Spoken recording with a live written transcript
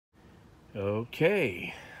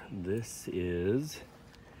Okay, this is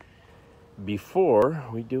before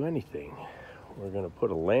we do anything. We're going to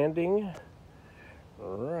put a landing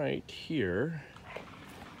right here,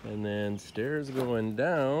 and then stairs going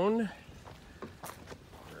down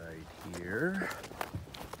right here,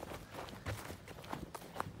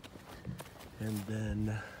 and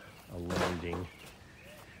then a landing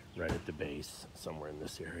right at the base somewhere in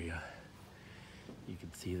this area. You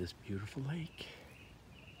can see this beautiful lake.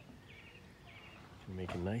 You can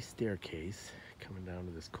make a nice staircase coming down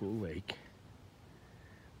to this cool lake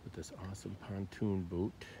with this awesome pontoon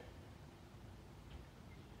boat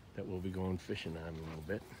that we'll be going fishing on a little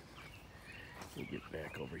bit. We'll get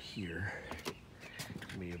back over here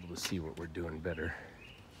and be able to see what we're doing better.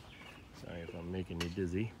 Sorry if I'm making you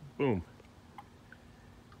dizzy. Boom.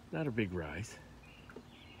 Not a big rise.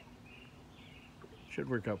 Should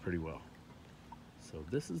work out pretty well. So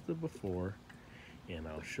this is the before, and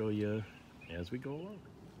I'll show you as we go along.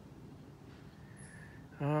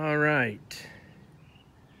 All right.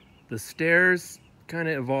 The stairs kind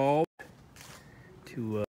of evolved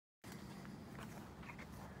to a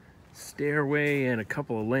stairway and a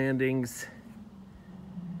couple of landings.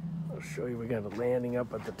 I'll show you, we got a landing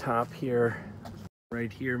up at the top here,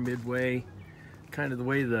 right here midway, kind of the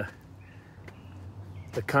way the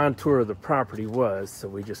contour of the property was, so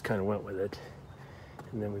we just kind of went with it.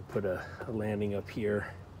 And then we put a landing up here.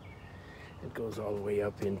 It goes all the way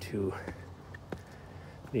up into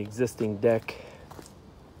the existing deck.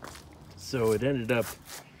 So it ended up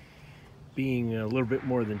being a little bit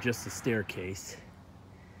more than just a staircase.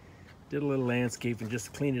 Did a little landscaping just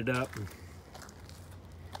to clean it up and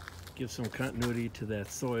give some continuity to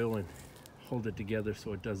that soil and hold it together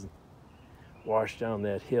so it doesn't wash down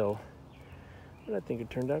that hill. But I think it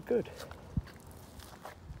turned out good.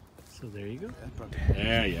 So there you go.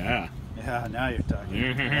 Yeah. Yeah, now you're talking.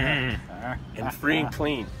 And free and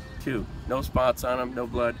clean too. No spots on them, no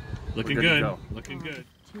blood. Looking We're good to good. go. Looking good.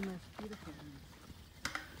 Too much beautiful.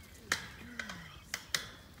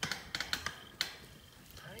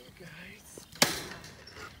 Hi, you guys.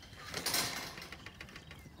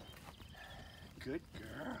 Good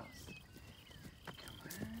girls. Come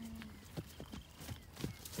on.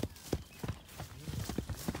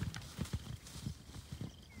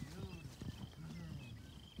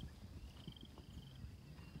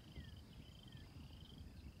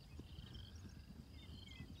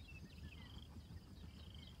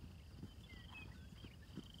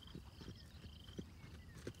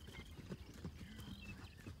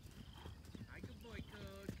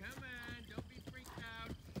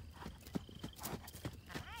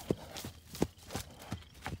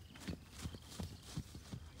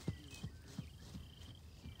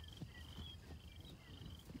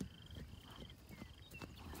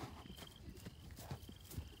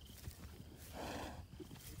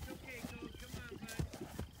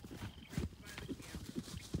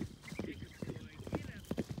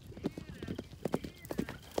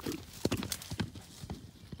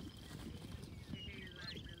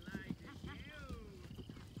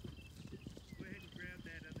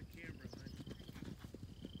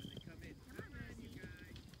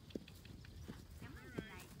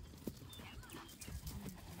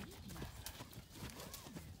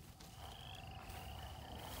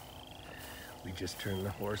 We just turned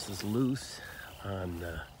the horses loose on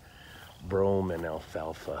the brome and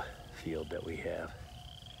alfalfa field that we have.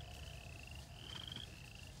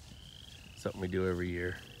 Something we do every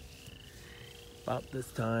year. About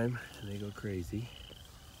this time, they go crazy.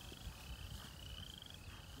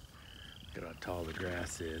 Look at how tall the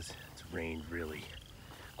grass is. It's rained really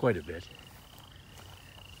quite a bit.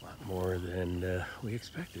 A lot more than we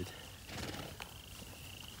expected.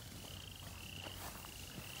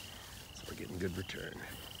 We're getting good return.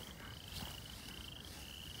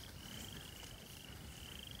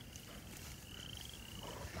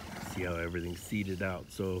 See how everything's seeded out,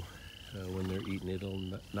 so when they're eating it'll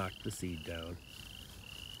knock the seed down.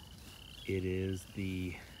 It is I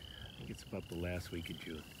think it's about the last week of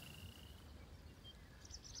June.